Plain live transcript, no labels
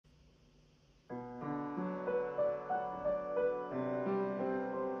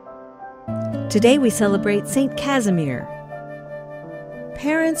Today we celebrate Saint Casimir.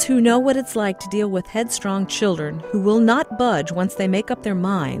 Parents who know what it's like to deal with headstrong children who will not budge once they make up their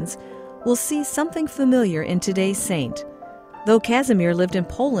minds will see something familiar in today's saint, though Casimir lived in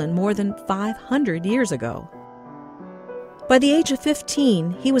Poland more than 500 years ago. By the age of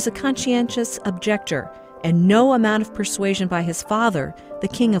 15, he was a conscientious objector, and no amount of persuasion by his father, the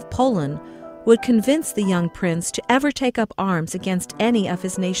King of Poland, would convince the young prince to ever take up arms against any of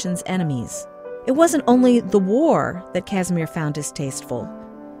his nation's enemies. It wasn't only the war that Casimir found distasteful.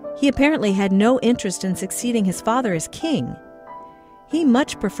 He apparently had no interest in succeeding his father as king. He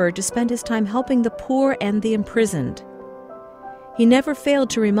much preferred to spend his time helping the poor and the imprisoned. He never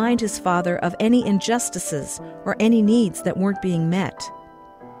failed to remind his father of any injustices or any needs that weren't being met.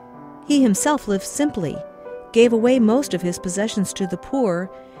 He himself lived simply, gave away most of his possessions to the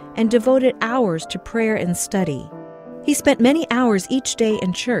poor, and devoted hours to prayer and study. He spent many hours each day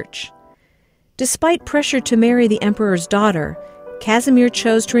in church. Despite pressure to marry the emperor's daughter, Casimir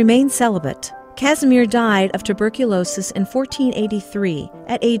chose to remain celibate. Casimir died of tuberculosis in 1483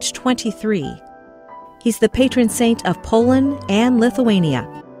 at age 23. He's the patron saint of Poland and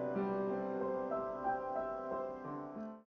Lithuania.